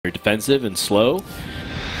very defensive and slow.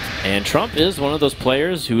 And Trump is one of those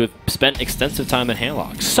players who have spent extensive time in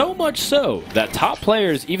handlock. So much so that top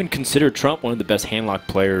players even consider Trump one of the best handlock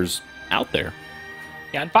players out there.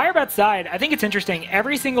 Yeah, on Firebat's side, I think it's interesting.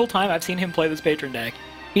 Every single time I've seen him play this patron deck,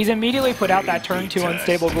 he's immediately put out that turn 2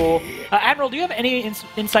 unstable ghoul. Admiral, do you have any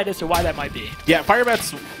insight as to why that might be? Yeah,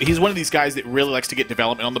 he's one of these guys that really likes to get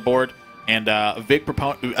development on the board, and a big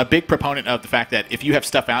proponent of the fact that if you have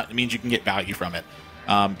stuff out, it means you can get value from it.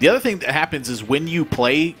 The other thing that happens is when you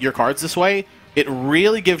play your cards this way, it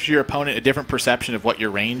really gives your opponent a different perception of what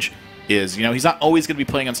your range is. You know, he's not always going to be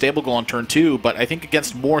playing unstable ghoul on turn 2, but I think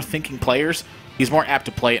against more thinking players, he's more apt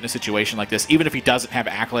to play it in a situation like this, even if he doesn't have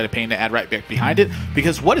Acolyte of Pain to add right back behind it.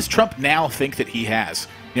 Because what does Trump now think that he has?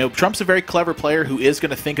 You know, Trump's a very clever player who is going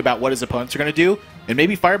to think about what his opponents are going to do, and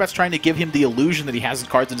maybe Firebat's trying to give him the illusion that he has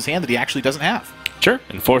cards in his hand that he actually doesn't have. Sure,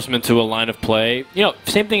 and force him into a line of play. You know,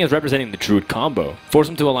 same thing as representing the Druid combo. Force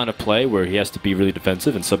him to a line of play where he has to be really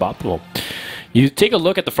defensive and suboptimal. You take a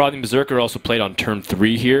look at the Frothing Berserker also played on turn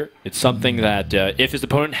 3 here. It's something that if his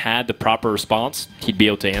opponent had the proper response, he'd be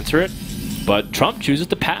able to answer it. But Trump chooses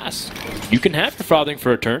to pass. You can have your Frothing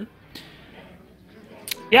for a turn.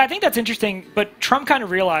 Yeah, I think that's interesting, but Trump kind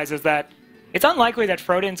of realizes that it's unlikely that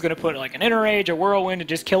Frodin's going to put like an Inner Rage, a Whirlwind, and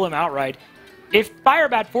just kill him outright. If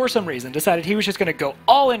Firebat, for some reason, decided he was just going to go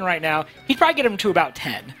all in right now, he'd probably get him to about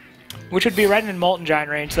 10, which would be right in Molten Giant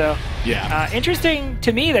range. So, yeah, interesting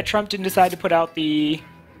to me that Trump didn't decide to put out the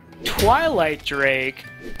Twilight Drake.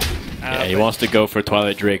 Yeah, he wants to go for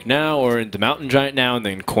Twilight Drake now or into Mountain Giant now and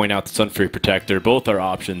then coin out the Sunfury Protector. Both are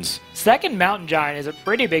options. Second Mountain Giant is a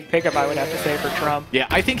pretty big pickup, I would have to say, for Trump. Yeah,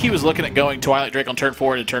 I think he was looking at going Twilight Drake on turn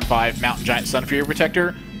 4 to turn 5, Mountain Giant, Sunfury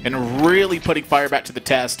Protector, and really putting Firebat to the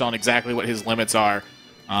test on exactly what his limits are.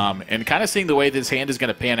 And kind of seeing the way this hand is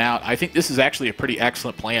going to pan out, I think this is actually a pretty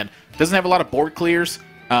excellent plan. Doesn't have a lot of board clears.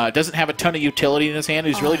 Doesn't have a ton of utility in his hand.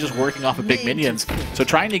 He's really just working off of big minions. So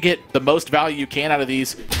trying to get the most value you can out of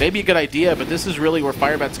these may be a good idea, but this is really where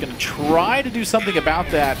Firebat's going to try to do something about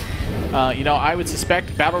that. You know, I would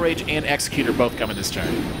suspect Battle Rage and Executor both come in this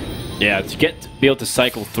turn. Yeah, to be able to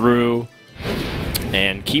cycle through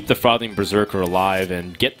and keep the Frothing Berserker alive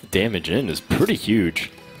and get the damage in is pretty huge.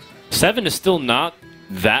 7 is still not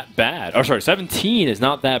that bad. Or sorry, 17 is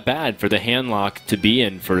not that bad for the handlock to be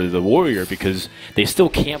in for the Warrior because they still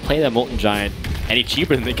can't play that Molten Giant any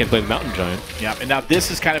cheaper than they can play the Mountain Giant. Yeah, and now this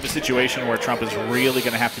is kind of a situation where Trump is really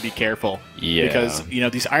going to have to be careful. Yeah. Because, you know,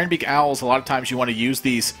 these Ironbeak Owls, a lot of times you want to use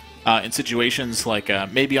these in situations like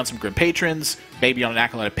maybe on some Grim Patrons, maybe on an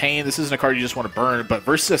Acolyte of Pain. This isn't a card you just want to burn, but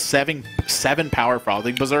versus a 7 power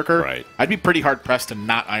Frothing Berserker, right, I'd be pretty hard-pressed to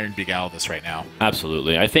not Ironbeak Owl this right now.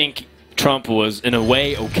 Absolutely. I think Trump was, in a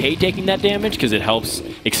way, okay taking that damage because it helps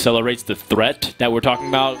accelerates the threat that we're talking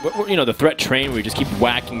about. You know, the threat train where you just keep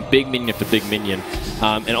whacking big minion after big minion.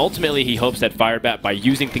 And ultimately, he hopes that Firebat, by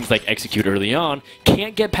using things like Execute early on,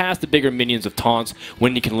 can't get past the bigger minions of taunts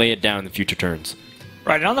when he can lay it down in the future turns.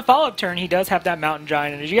 Right, and on the follow-up turn, he does have that Mountain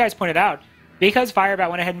Giant. And as you guys pointed out, because Firebat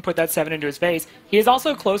went ahead and put that 7 into his face, he is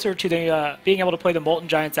also closer to the being able to play the Molten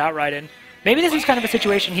Giants outright. And maybe this is kind of a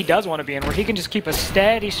situation he does want to be in, where he can just keep a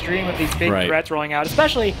steady stream of these big threats rolling out.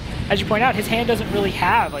 Especially, as you point out, his hand doesn't really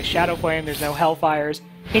have like Shadow Flame, there's no Hellfires.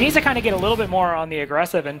 He needs to kind of get a little bit more on the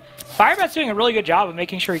aggressive, and Firebat's doing a really good job of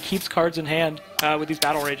making sure he keeps cards in hand with these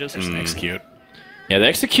Battle Rages. Execute. Yeah, the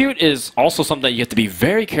Execute is also something that you have to be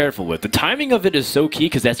very careful with. The timing of it is so key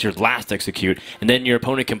because that's your last Execute, and then your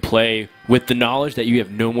opponent can play with the knowledge that you have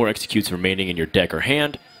no more Executes remaining in your deck or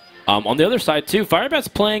hand. On the other side, too, Firebat's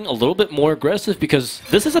playing a little bit more aggressive because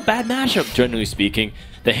this is a bad matchup, generally speaking.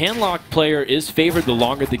 The handlock player is favored the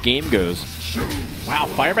longer the game goes. Wow,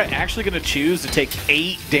 Firebat actually going to choose to take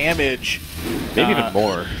 8 damage. Maybe even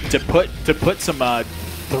more. To put some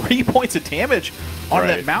 3 points of damage on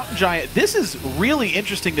that Mountain Giant. This is really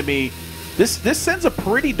interesting to me. This sends a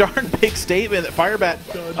pretty darn big statement that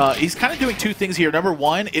Firebat, he's kind of doing 2 things here. Number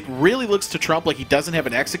 1, it really looks to Trump like he doesn't have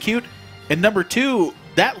an Execute. And number 2,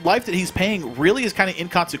 that life that he's paying really is kind of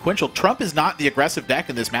inconsequential. Trump is not the aggressive deck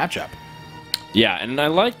in this matchup. Yeah, and I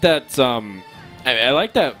like that. I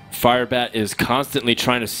like that Firebat is constantly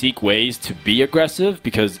trying to seek ways to be aggressive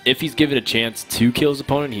because if he's given a chance to kill his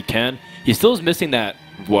opponent, he can. He still is missing that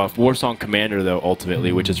Warsong Commander, though,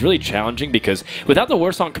 ultimately, which is really challenging because without the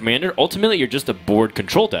Warsong Commander, ultimately you're just a board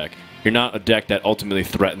control deck. You're not a deck that ultimately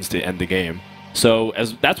threatens to end the game. So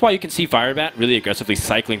that's why you can see Firebat really aggressively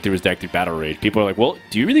cycling through his deck through Battle Rage. People are like, well,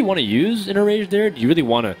 do you really want to use Inner Rage there? Do you really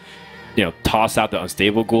want to, you know, toss out the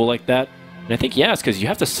Unstable Ghoul like that? And I think, yes, because you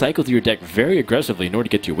have to cycle through your deck very aggressively in order to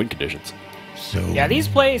get to your win conditions. Yeah, these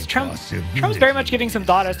plays, Trump's very much giving some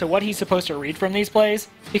thought as to what he's supposed to read from these plays,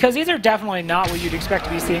 because these are definitely not what you'd expect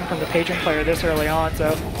to be seeing from the patron player this early on.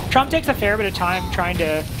 So Trump takes a fair bit of time trying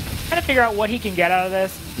to kind of figure out what he can get out of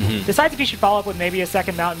this. Decides if he should follow up with maybe a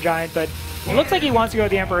second Mountain Giant, but it looks like he wants to go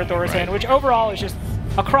with the Emperor Thor's hand, which overall is just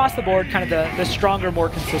across the board kind of the stronger, more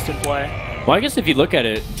consistent play. Well, I guess if you look at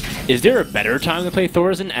it, is there a better time to play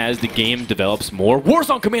Thorzen as the game develops more?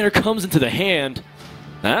 Warsong Commander comes into the hand.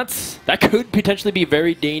 That could potentially be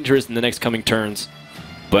very dangerous in the next coming turns.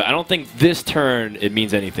 But I don't think this turn it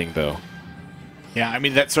means anything, though. Yeah, I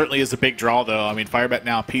mean, that certainly is a big draw, though. I mean, Firebat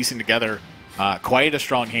now piecing together quite a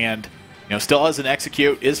strong hand. You know, still has an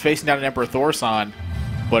execute, is facing down an Emperor Thorson.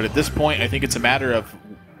 But at this point, I think it's a matter of,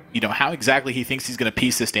 you know, how exactly he thinks he's going to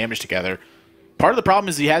piece this damage together. Part of the problem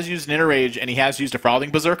is he has used an Inner Rage and he has used a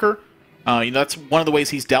Frothing Berserker. You know, that's one of the ways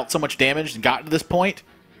he's dealt so much damage and gotten to this point.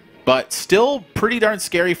 But still pretty darn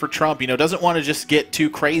scary for Trump. You know, doesn't want to just get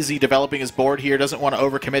too crazy developing his board here. Doesn't want to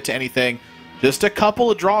overcommit to anything. Just a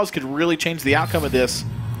couple of draws could really change the outcome of this.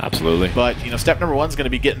 Absolutely. But, you know, step number one is going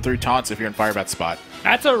to be getting through taunts if you're in Firebat's spot.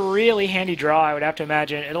 That's a really handy draw, I would have to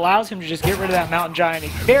imagine. It allows him to just get rid of that Mountain Giant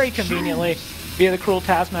very conveniently via the Cruel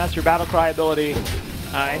Taskmaster Battle Cry ability.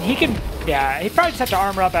 And he can, yeah, he'd probably just have to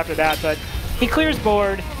armor up after that, but he clears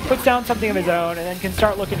board, puts down something of his own, and then can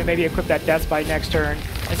start looking to maybe equip that Death Bite next turn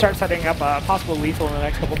and start setting up a possible lethal in the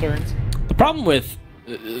next couple turns. The problem with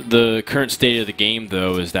the current state of the game,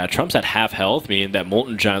 though, is that Trump's at half health, meaning that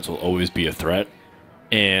Molten Giants will always be a threat.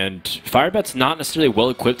 And Firebat's not necessarily well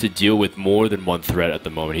equipped to deal with more than one threat at the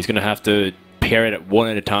moment. He's going to have to pair it at one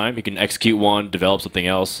at a time. He can execute one, develop something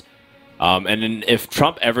else. And then if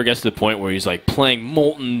Trump ever gets to the point where he's like playing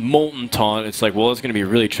Molten Taunt, it's like, well, it's going to be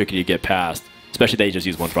really tricky to get past. Especially that he just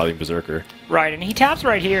used one Frothing Berserker. Right, and he taps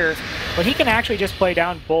right here, but he can actually just play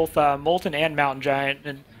down both Molten and Mountain Giant,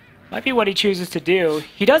 and might be what he chooses to do.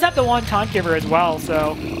 He does have the one Taunt Giver as well,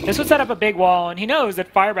 so this would set up a big wall, and he knows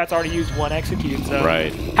that Firebat's already used one Execute, so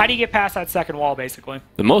right. How do you get past that second wall, basically?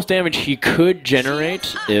 The most damage he could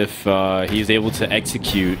generate if he's able to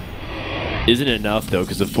execute isn't enough, though,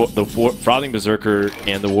 because the Frothing Berserker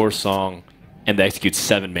and the War Song and the Execute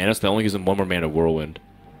 7 mana, so that only gives him one more mana Whirlwind.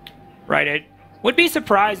 Right, it would be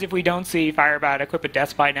surprised if we don't see Firebat equip a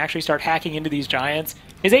Death Bite and actually start hacking into these Giants.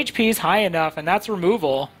 His HP is high enough, and that's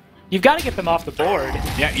removal. You've got to get them off the board.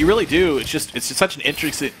 Yeah, you really do. It's just such an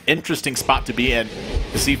interesting spot to be in,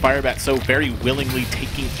 to see Firebat so very willingly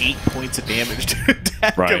taking 8 points of damage to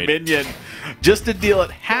attack a minion just to deal at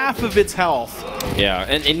half of its health. Yeah,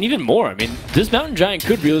 and even more. I mean, this Mountain Giant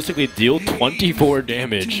could realistically deal 24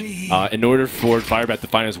 damage in order for Firebat to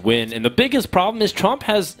find his win. And the biggest problem is Trump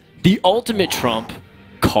has the ultimate Trump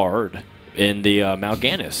card in the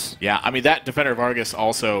Mal'Ganis. Yeah, I mean, that Defender of Argus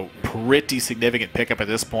also pretty significant pickup at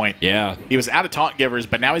this point. Yeah. He was out of Taunt Givers,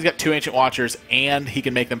 but now he's got 2 Ancient Watchers, and he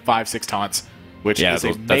can make them 5-6 taunts, which is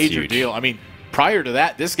a major deal. I mean, prior to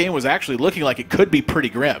that, this game was actually looking like it could be pretty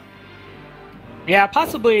grim. Yeah,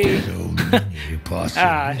 possibly. It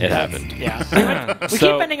happened. Yeah. We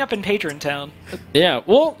keep ending up in Patron Town. Yeah,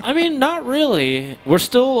 well, I mean, not really. We're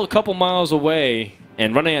still a couple miles away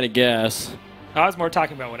and running out of gas. I was more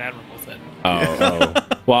talking about what Admiral said. Oh.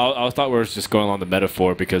 Well, I thought we were just going along the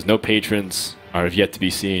metaphor because no patrons are yet to be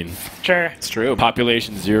seen. Sure. It's true.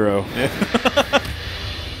 Population 0. Yeah,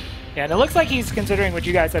 and it looks like he's considering what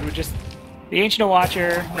you guys said, with just the Ancient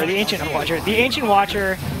Watcher, or the Ancient Watcher. The Ancient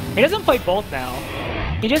Watcher, he doesn't play both now.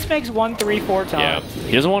 He just makes 1, 3, 4 times. Yeah,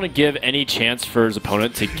 he doesn't want to give any chance for his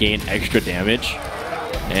opponent to gain extra damage.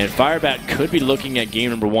 And Firebat could be looking at game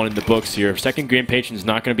number 1 in the books here. Second Grand Patron is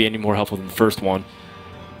not going to be any more helpful than the first one.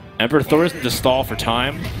 Emperor Thor isn't to stall for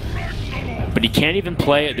time, but he can't even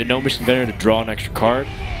play the No Mission Veteran to draw an extra card.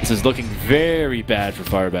 This is looking very bad for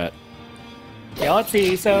Firebat. Yeah, let's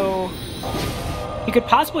see. So he could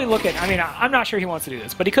possibly look at, I mean, I'm not sure he wants to do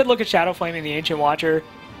this, but he could look at Shadow Flaming the Ancient Watcher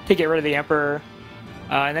to get rid of the Emperor.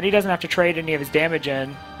 And then he doesn't have to trade any of his damage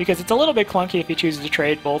in, because it's a little bit clunky if he chooses to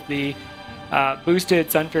trade both the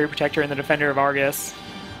boosted Sun Fury Protector and the Defender of Argus. So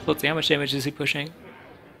let's see, how much damage is he pushing?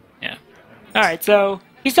 Yeah. Alright, so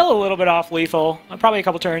he's still a little bit off lethal, probably a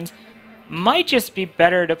couple turns. Might just be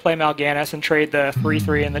better to play Mal'Ganis and trade the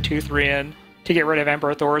 3-3 and the 2-3 in to get rid of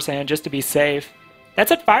Emperor Thor's hand, just to be safe.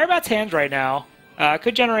 That's at Firebat's hands right now.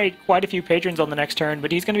 Could generate quite a few patrons on the next turn,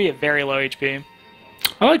 but he's going to be at very low HP.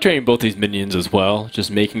 I like trading both these minions as well,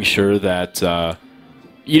 just making sure that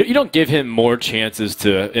you don't give him more chances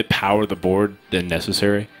to power the board than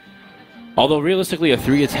necessary. Although realistically a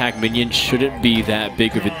 3-attack minion shouldn't be that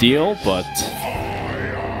big of a deal, but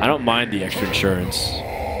I don't mind the extra insurance.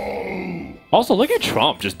 Also, look at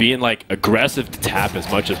Trump just being like aggressive to tap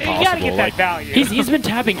as much as possible. You gotta get that like, value. He's been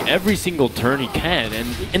tapping every single turn he can,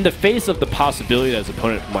 and in the face of the possibility that his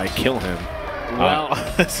opponent might kill him. Well,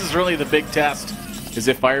 this is really the big test, is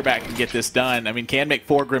if Firebat can get this done. I mean, can make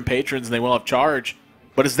 4 Grim Patrons and they will have charge,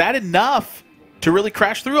 but is that enough to really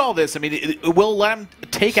crash through all this? I mean, it will let him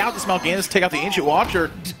take out this Mal'Ganis, take out the Ancient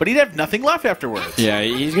Watcher, but he'd have nothing left afterwards. Yeah,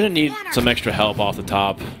 he's going to need some extra help off the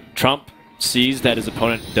top. Trump sees that his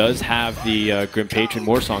opponent does have the Grim Patron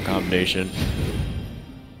Warsong combination.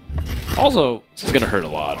 Also, this is going to hurt a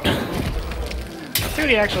lot. Let's see what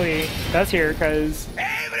he actually does here, because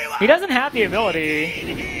he doesn't have the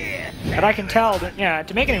ability, but I can tell that, yeah,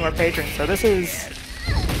 to make any more patrons. So this is...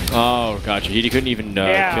 Oh, gotcha. He couldn't even kill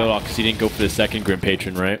it off because he didn't go for the second Grim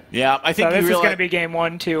Patron, right? Yeah, I think so this is going to be game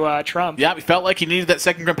 1 to Trump. Yeah, he felt like he needed that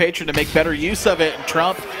second Grim Patron to make better use of it, and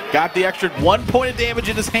Trump got the extra 1 point of damage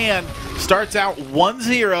in his hand. Starts out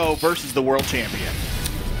 1-0 versus the world champion.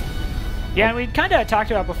 Yeah, and we kind of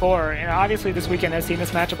talked about before, and obviously this weekend has seen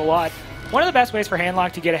this matchup a lot. One of the best ways for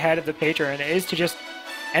Handlock to get ahead of the Patron is to just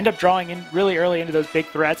end up drawing in really early into those big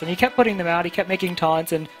threats, and he kept putting them out, he kept making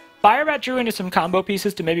taunts, and Firebat drew into some combo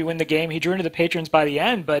pieces to maybe win the game. He drew into the Patrons by the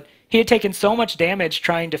end, but he had taken so much damage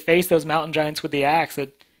trying to face those Mountain Giants with the axe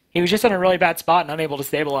that he was just in a really bad spot and unable to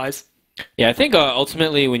stabilize. Yeah, I think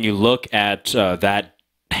ultimately when you look at that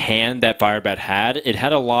hand that Firebat had, it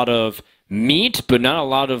had a lot of meat, but not a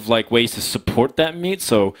lot of like ways to support that meat.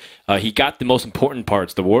 So he got the most important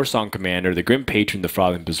parts: the Warsong Commander, the Grim Patron, the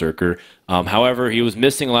Frothing Berserker. However, he was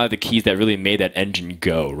missing a lot of the keys that really made that engine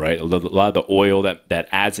go. Right, a lot of the oil that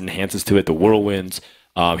adds and enhances to it, the whirlwinds.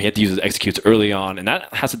 He had to use his executes early on, and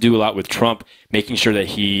that has to do a lot with Trump making sure that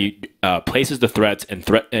he places the threats and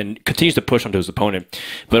continues to push onto his opponent.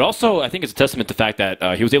 But also, I think it's a testament to the fact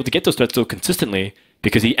that he was able to get those threats so consistently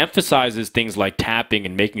because he emphasizes things like tapping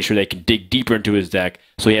and making sure they can dig deeper into his deck,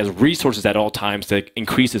 so he has resources at all times to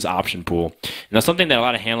increase his option pool. And that's something that a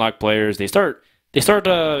lot of Handlock players they start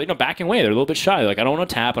backing away. They're a little bit shy. Like, I don't want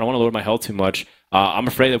to tap. I don't want to load my health too much. I'm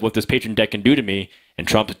afraid of what this Patron deck can do to me. And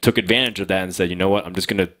Trump took advantage of that and said, you know what, I'm just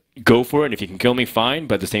going to go for it. And if he can kill me, fine.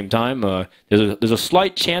 But at the same time, there's a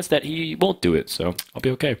slight chance that he won't do it. So I'll be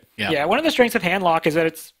okay. Yeah, one of the strengths of Handlock is that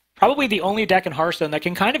it's probably the only deck in Hearthstone that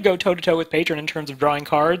can kind of go toe-to-toe with Patron in terms of drawing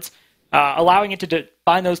cards, allowing it to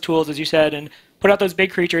find those tools, as you said, and put out those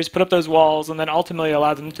big creatures, put up those walls, and then ultimately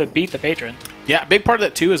allow them to beat the Patron. Yeah, a big part of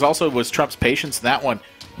that, too, was Trump's patience in that one.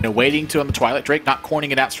 Waiting on the Twilight Drake, not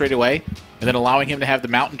corning it out straight away, and then allowing him to have the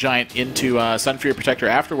Mountain Giant into Sunfury Protector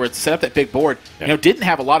afterwards, set up that big board. Yeah. Didn't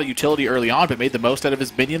have a lot of utility early on, but made the most out of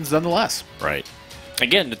his minions nonetheless. Right.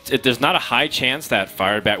 Again, there's not a high chance that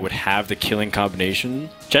Firebat would have the killing combination.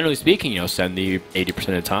 Generally speaking, send the 80% of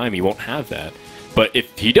the time, he won't have that. But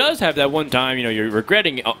if he does have that one time, you're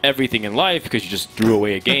regretting everything in life because you just threw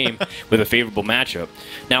away a game with a favorable matchup.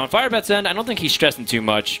 Now, on Firebat's end, I don't think he's stressing too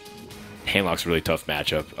much. Handlock's a really tough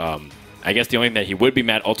matchup. I guess the only thing that he would be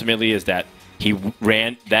mad ultimately is that he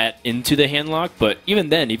ran that into the Handlock, but even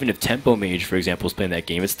then, even if Tempo Mage, for example, is playing that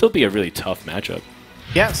game, it'd still be a really tough matchup.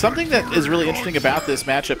 Yeah, something that is really interesting about this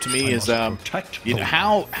matchup to me is how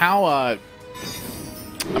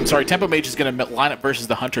Tempo Mage is going to line up versus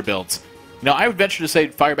the Hunter builds. I would venture to say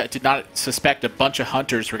Firebat did not suspect a bunch of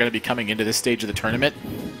Hunters were going to be coming into this stage of the tournament.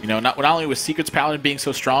 Not only with Secrets Paladin being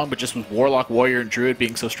so strong, but just with Warlock, Warrior, and Druid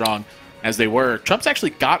being so strong as they were. Trump's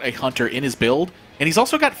actually got a Hunter in his build, and he's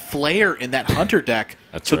also got Flare in that Hunter deck.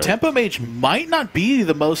 So right. Tempo Mage might not be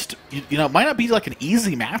the most, might not be like an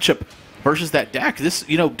easy matchup versus that deck. This,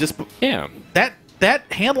 that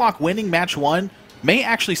Handlock winning match 1 may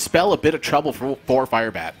actually spell a bit of trouble for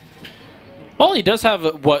Firebat. Well, he does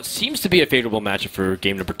have what seems to be a favorable matchup for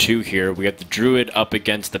game number 2 here. We got the Druid up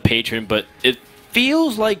against the Patron, but it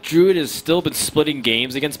feels like Druid has still been splitting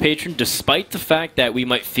games against Patron, despite the fact that we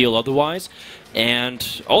might feel otherwise.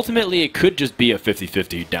 And ultimately, it could just be a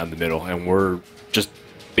 50-50 down the middle, and we're just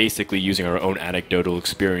basically using our own anecdotal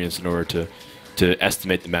experience in order to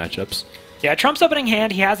estimate the matchups. Yeah, Trump's opening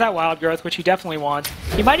hand, he has that Wild Growth, which he definitely wants.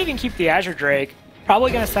 He might even keep the Azure Drake.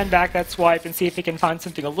 Probably going to send back that swipe and see if he can find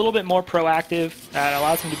something a little bit more proactive that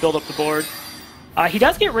allows him to build up the board. He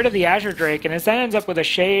does get rid of the Azure Drake, and instead ends up with a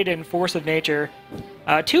Shade and Force of Nature.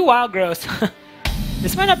 2 Wild Growths.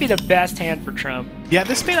 This might not be the best hand for Trump. Yeah,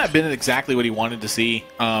 this may not have been exactly what he wanted to see.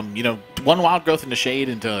 1 Wild Growth into Shade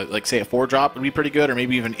into, like, say, a 4-drop would be pretty good, or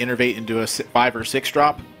maybe even Innervate into a 5 or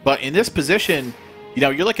 6-drop. But in this position,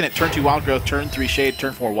 you're looking at turn 2 Wild Growth, turn 3 Shade,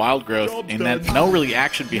 turn 4 Wild Growth, and then no really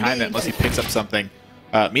action behind that unless he picks up something.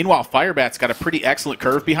 Meanwhile, Firebat's got a pretty excellent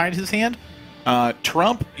curve behind his hand.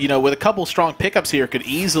 Trump, with a couple strong pickups here, could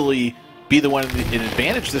easily be the one in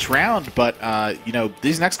advantage this round, but you know,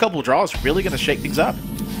 these next couple of draws are really going to shake things up.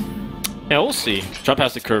 Yeah, we'll see. Trump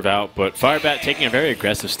has to curve out, but Firebat taking a very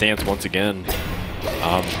aggressive stance once again.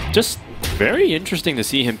 Just very interesting to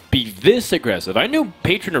see him be this aggressive. I knew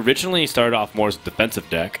Patron originally started off more as a defensive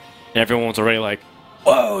deck, and everyone was already like,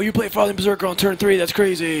 whoa, you play Frothing Berserker on turn 3, that's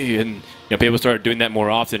crazy. And you know, people started doing that more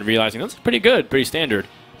often, realizing that's pretty good, pretty standard.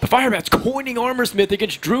 But Firebat's coining Armorsmith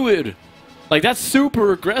against Druid. Like, that's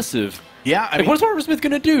super aggressive. Yeah, I mean, what's Armorsmith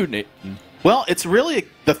going to do, Nate? Well, it's really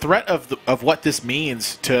the threat of what this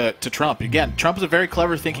means to Trump. Again, Trump is a very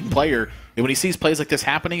clever thinking player. And when he sees plays like this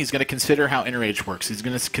happening, he's going to consider how Enrage works. He's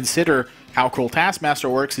going to consider how Cruel Taskmaster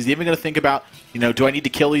works. He's even going to think about, you know, do I need to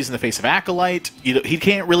kill these in the face of Acolyte? You know, he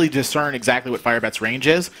can't really discern exactly what Firebat's range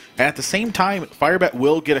is. And at the same time, Firebat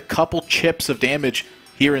will get a couple chips of damage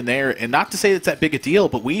here and there. And not to say it's that big a deal,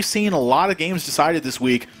 but we've seen a lot of games decided this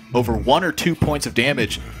week over 1 or 2 points of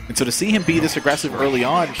damage. And so to see him be this aggressive early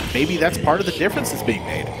on, maybe that's part of the difference that's being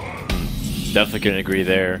made. Definitely can agree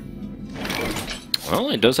there. Well,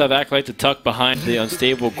 he does have Acolyte to tuck behind the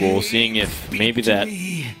unstable goal, seeing if maybe that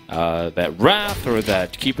that Wrath or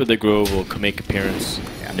that Keeper of the Grove will make appearance.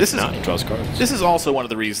 Yeah, he draws cards. This is also one of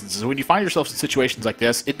the reasons is when you find yourself in situations like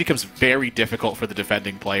this, it becomes very difficult for the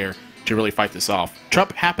defending player to really fight this off.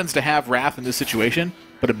 Trump happens to have Wrath in this situation,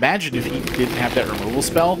 but imagine if he didn't have that removal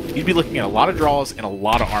spell, you'd be looking at a lot of draws and a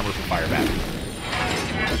lot of armor from Firebat.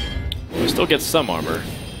 He still gets some armor,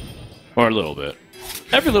 or a little bit.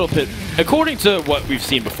 Every little bit, according to what we've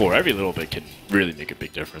seen before, every little bit can really make a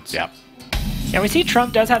big difference. Yeah. Yeah, we see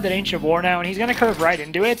Trump does have that Ancient of War now, and he's going to curve right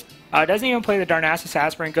into it. Doesn't even play the Darnassus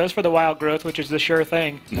Aspirant, goes for the Wild Growth, which is the sure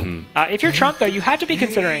thing. If you're Trump, though, you have to be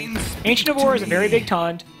considering Ancient of War is a very big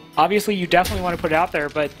taunt. Obviously, you definitely want to put it out there,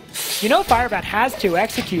 but you know Firebat has to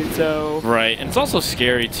execute, so... Right, and it's also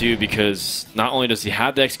scary, too, because not only does he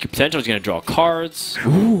have the execute potential, he's going to draw cards.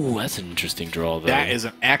 Ooh, that's an interesting draw, though. That is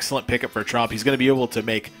an excellent pickup for Trump. He's going to be able to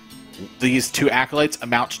make these 2 Acolytes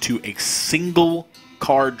amount to a single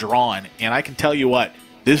card drawn, and I can tell you what,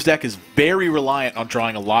 this deck is very reliant on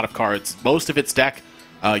drawing a lot of cards. Most of its deck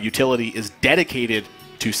utility is dedicated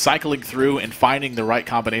to cycling through and finding the right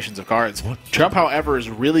combinations of cards. Trump, however, is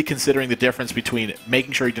really considering the difference between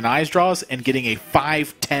making sure he denies draws and getting a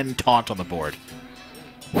 5-10 taunt on the board.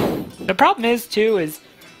 The problem is, too, is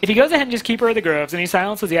if he goes ahead and just Keeper of the Groves and he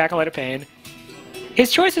silences the Acolyte of Pain,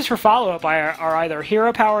 his choices for follow-up are either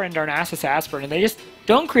Hero Power and Darnassus Aspirant, and they just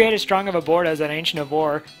don't create as strong of a board as an Ancient of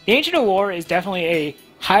War. The Ancient of War is definitely a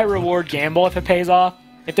high-reward gamble if it pays off.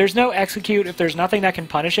 If there's no execute, if there's nothing that can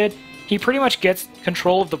punish it, he pretty much gets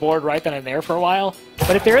control of the board right then and there for a while.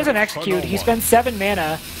 But if there is an execute, he spends 7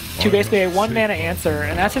 mana to basically a 1-mana answer,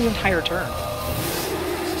 and that's his entire turn.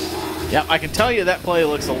 Yeah, I can tell you that play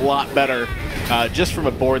looks a lot better just from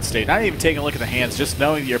a board state. Not even taking a look at the hands, just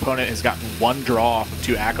knowing your opponent has gotten 1 draw from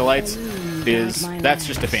 2 Acolytes, that's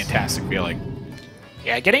just a fantastic feeling.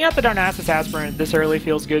 Yeah, getting out the Darnassus Aspirant this early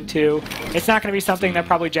feels good too. It's not going to be something that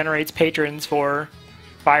probably generates patrons for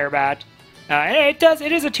Firebat. And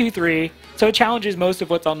it is a 2-3, so it challenges most of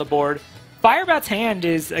what's on the board. Firebat's hand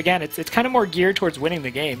is, again, it's kind of more geared towards winning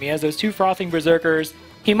the game. He has those 2 Frothing Berserkers.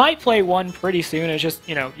 He might play 1 pretty soon. It's just,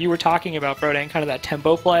 you know, you were talking about Frodan, kind of that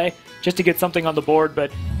tempo play, just to get something on the board,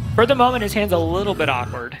 but for the moment, his hand's a little bit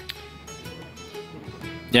awkward.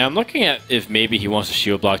 Yeah, I'm looking at if maybe he wants to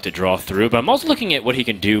shield block to draw through, but I'm also looking at what he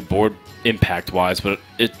can do board impact-wise, but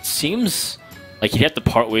it seems like he'd have to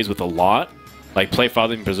part ways with a lot. Like play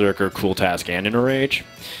Frothing Berserker, Cruel Task, and Enrage.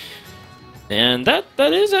 And that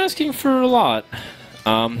is asking for a lot.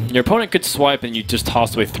 Your opponent could swipe and you just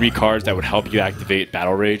toss away 3 cards that would help you activate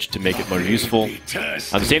Battle Rage to make it more useful.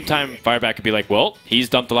 At the same time, Firebat could be like, well, he's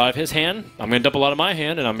dumped a lot of his hand, I'm going to dump a lot of my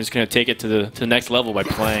hand, and I'm just going to take it to the next level by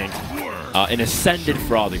playing an Ascended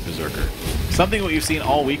Frothing Berserker. Something what you've seen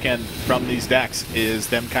all weekend from these decks is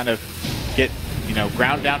them kind of get, you know,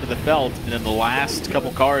 ground down to the felt, and then the last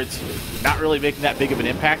couple cards not really making that big of an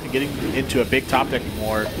impact and getting into a big top deck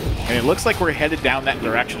more. And it looks like we're headed down that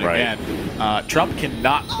direction again. Trump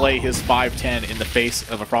cannot play his 5-10 in the face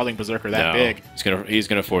of a Frothing Berserker that big. He's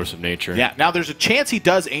gonna Force of Nature. Yeah, now there's a chance he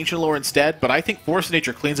does Ancient Lore instead, but I think Force of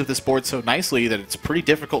Nature cleans up this board so nicely that it's pretty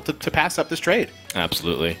difficult to pass up this trade.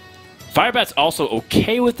 Absolutely. Firebat's also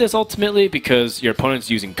okay with this ultimately because your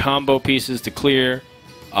opponent's using combo pieces to clear.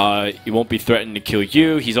 He won't be threatened to kill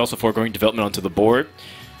you. He's also foregoing development onto the board.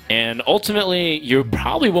 And ultimately, you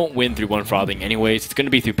probably won't win through 1 Frothing anyways. It's going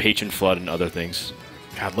to be through Patron Flood and other things.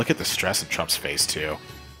 God, look at the stress in Trump's face, too.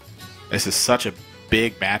 This is such a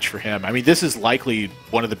big match for him. I mean, this is likely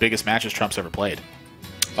one of the biggest matches Trump's ever played.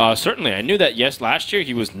 Certainly. I knew that, yes, last year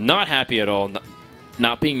he was not happy at all.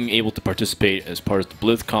 not being able to participate as part of the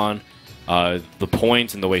BlizzCon, the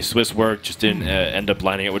points and the way Swiss worked just didn't end up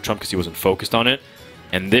lining up with Trump because he wasn't focused on it.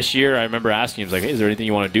 And this year, I remember asking him, he was like, hey, is there anything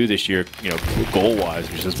you want to do this year, goal-wise?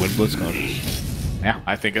 He says, win BlizzCon. Yeah,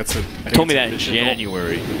 I think that's a. He told me that in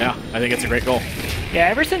January. Goal. Yeah, I think it's a great goal. Yeah,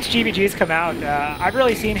 ever since GVG's come out, I've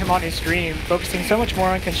really seen him on his stream focusing so much more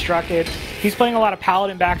on constructed. He's playing a lot of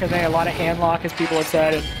Paladin back in there, a lot of handlock, as people have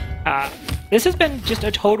said. And, this has been just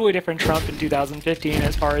a totally different Trump in 2015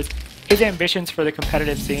 as far as his ambitions for the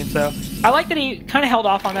competitive scene. So I like that he kind of held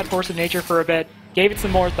off on that Force of Nature for a bit, gave it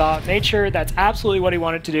some more thought, made sure that's absolutely what he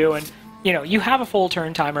wanted to do. And, you have a full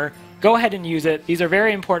turn timer. Go ahead and use it. These are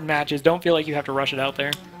very important matches. Don't feel like you have to rush it out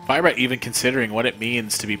there. Firebat even considering what it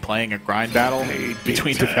means to be playing a grind battle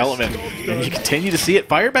between development. And you continue to see it.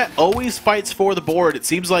 Firebat always fights for the board. It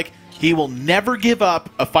seems like he will never give up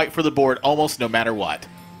a fight for the board almost no matter what.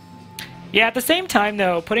 Yeah, at the same time,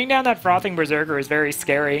 though, putting down that Frothing Berserker is very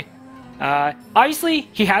scary. Obviously,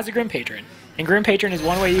 he has a Grim Patron. And Grim Patron is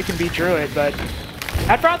one way you can beat Druid, but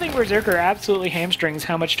that Frothing Berserker absolutely hamstrings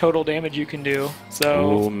how much total damage you can do. So,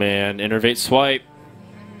 oh man, Innervate Swipe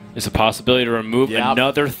is a possibility to remove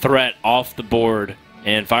another threat off the board,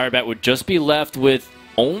 and Firebat would just be left with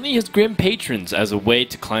only his Grim Patrons as a way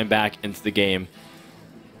to climb back into the game.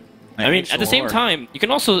 I mean, at the same time, you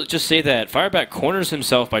can also just say that Firebat corners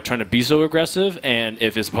himself by trying to be so aggressive, and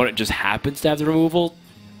if his opponent just happens to have the removal,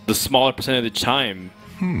 the smaller percent of the time,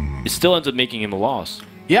 it still ends up making him a loss.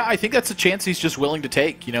 Yeah, I think that's a chance he's just willing to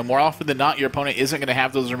take. More often than not, your opponent isn't going to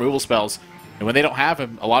have those removal spells. And when they don't have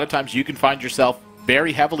them, a lot of times you can find yourself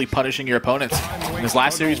very heavily punishing your opponents. In his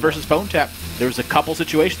last series versus Phone Tap, there was a couple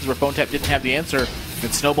situations where Phone Tap didn't have the answer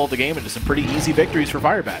and snowballed the game into some pretty easy victories for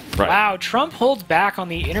Firebat. Right. Wow, Trump holds back on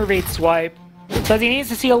the Innervate Swipe. Says he needs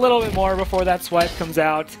to see a little bit more before that swipe comes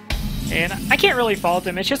out. And I can't really fault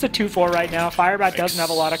him. It's just a 2-4 right now. Firebat doesn't have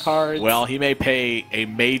a lot of cards. Well, he may pay a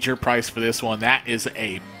major price for this one. That is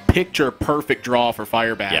a picture-perfect draw for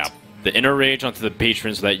Firebat. Yeah. The Inner Rage onto the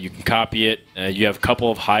Patron so that you can copy it. You have a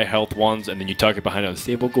couple of high health ones, and then you tuck it behind a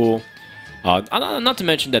Stable Ghoul. Not to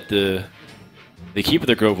mention that the Keeper of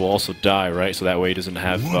the Grove will also die, right? So that way he doesn't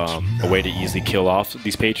have a way to easily kill off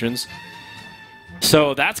these Patrons.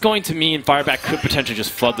 So that's going to mean Firebat could potentially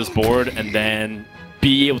just flood this board and then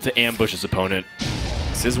be able to ambush his opponent.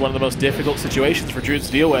 This is one of the most difficult situations for Druids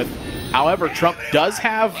to deal with. However, Trump does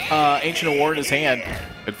have Ancient of War in his hand,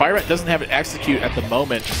 but Firebat doesn't have it execute at the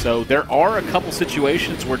moment, so there are a couple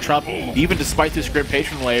situations where Trump, even despite this Grim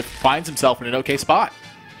Patron wave, finds himself in an okay spot.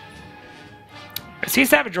 I see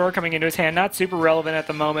Savage Roar coming into his hand, not super relevant at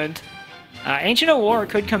the moment. Ancient of War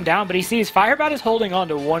could come down, but he sees Firebat is holding on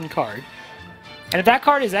to one card. And if that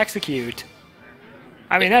card is execute,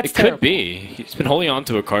 I mean, that's terrible. Could be. He's been holding on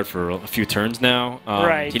to a card for a few turns now.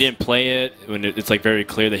 Right. He didn't play it when it's like very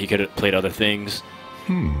clear that he could have played other things.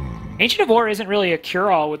 Ancient of War isn't really a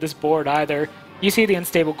cure-all with this board either. You see the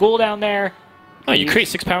Unstable Ghoul down there. Oh, you create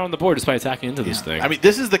 6 power on the board just by attacking into this thing. I mean,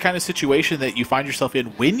 this is the kind of situation that you find yourself in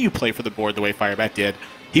when you play for the board the way Firebat did.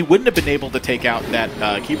 He wouldn't have been able to take out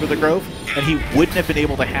that Keeper of the Grove, and he wouldn't have been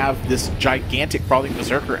able to have this gigantic Frothing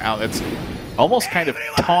Berserker out. That's almost kind of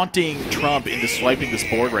taunting Trump into swiping this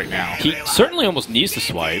board right now. He certainly almost needs to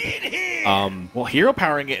swipe. Well, hero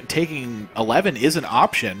powering it and taking 11 is an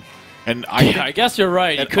option. And I guess you're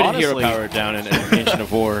right. He couldn't hero power it down in Ancient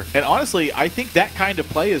of War. And honestly, I think that kind of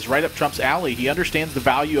play is right up Trump's alley. He understands the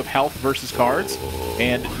value of health versus cards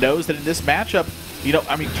and knows that in this matchup,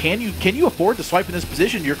 I mean, can you afford to swipe in this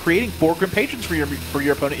position? You're creating 4 Grim Patrons for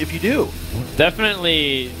your opponent if you do.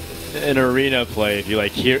 Definitely an arena play if you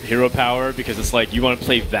like hero power, because it's like you want to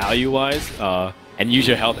play value-wise and use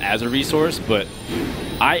your health as a resource, but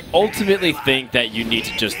I ultimately think that you need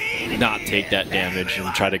to just not take that damage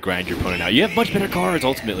and try to grind your opponent out. You have much better cards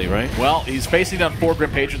ultimately, right? Well, he's facing down 4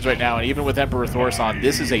 Grim Patrons right now, and even with Emperor Thor's on,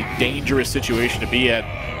 this is a dangerous situation to be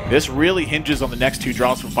at. This really hinges on the next 2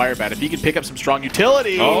 draws from Firebat. If he can pick up some strong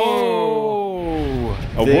utility... Oh!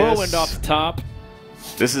 A whirlwind off the top.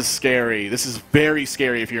 This is scary. This is very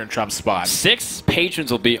scary if you're in Trump's spot. 6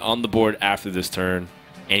 Patrons will be on the board after this turn,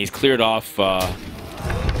 and he's cleared off...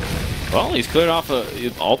 Well, he's cleared off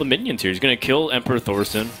all the minions here. He's going to kill Emperor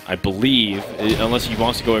Thorson, I believe, unless he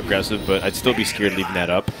wants to go aggressive, but I'd still be scared leaving that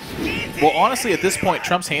up. Well, honestly, at this point,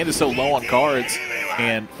 Trump's hand is so low on cards,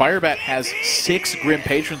 and Firebat has 6 Grim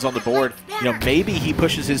Patrons on the board. Maybe he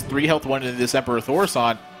pushes his 3 health one into this Emperor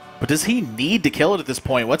Thorson, but does he need to kill it at this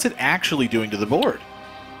point? What's it actually doing to the board?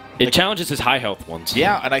 It challenges his high health ones.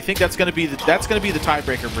 Yeah, and I think that's going to be the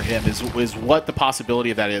tiebreaker for him. Is what the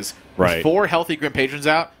possibility of that is. Right. With 4 healthy Grim Patrons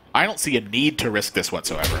out, I don't see a need to risk this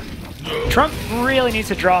whatsoever. Trump really needs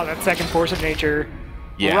to draw that second Force of Nature.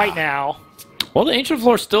 Yeah. right now. Well, the Ancient of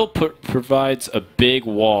War still provides a big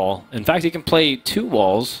wall. In fact, he can play 2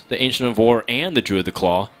 walls, the Ancient of War and the Druid of the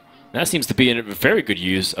Claw. That seems to be a very good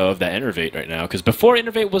use of that Innervate right now, because before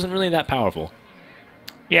Innervate wasn't really that powerful.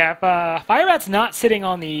 Yeah, if Firebat's not sitting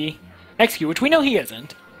on the Execute, which we know he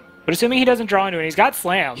isn't, but assuming he doesn't draw into it, he's got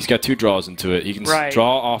Slam. He's got 2 draws into it. He can Right.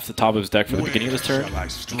 draw off the top of his deck for the beginning of his turn.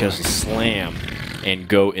 He can Slam and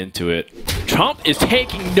go into it. Trump is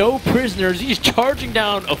taking no prisoners. He's charging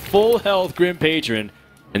down a full health Grim Patron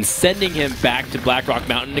and sending him back to Blackrock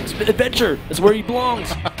Mountain Adventure. That's where he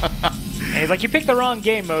belongs. And he's like, you picked the wrong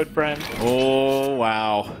game mode, friend. Oh,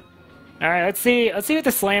 wow. All right, let's see what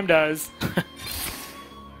the Slam does.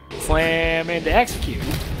 Slam into Execute.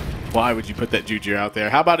 Why would you put that Juju out there?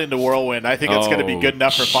 How about into Whirlwind? I think that's going to be good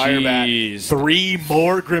enough for Firebat. Jeez. 3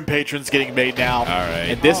 more Grim Patrons getting made now. All right.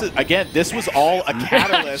 And this is, again, this was all a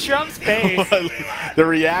catalyst. Trump's face. The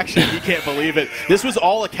reaction, he can't believe it. This was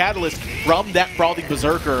all a catalyst from that Brawling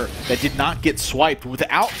Berserker that did not get swiped.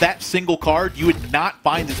 Without that single card, you would not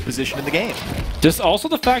find his position in the game. Just also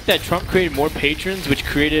the fact that Trump created more patrons, which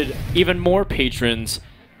created even more patrons,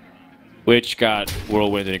 which got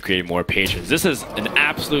Whirlwind and it created more patrons. This is an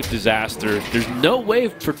absolute disaster. There's no way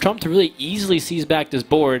for Trump to really easily seize back this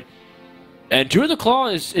board. And Druid the Claw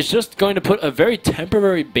is just going to put a very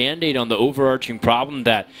temporary band-aid on the overarching problem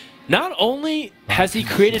that not only has he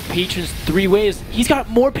created patrons 3 ways, he's got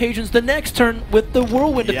more patrons the next turn with the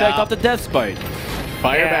Whirlwind effect off the Death Spite.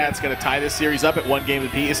 Firebat's going to tie this series up at 1 game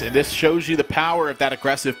apiece, and this shows you the power of that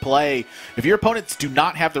aggressive play. If your opponents do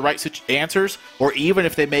not have the right answers, or even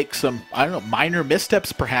if they make some, I don't know, minor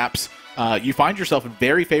missteps perhaps, you find yourself in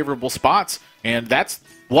very favorable spots, and that's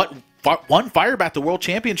what won Firebat the World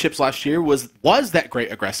Championships last year was that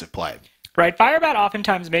great aggressive play. Right, Firebat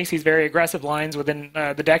oftentimes makes these very aggressive lines within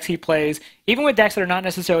the decks he plays, even with decks that are not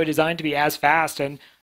necessarily designed to be as fast. And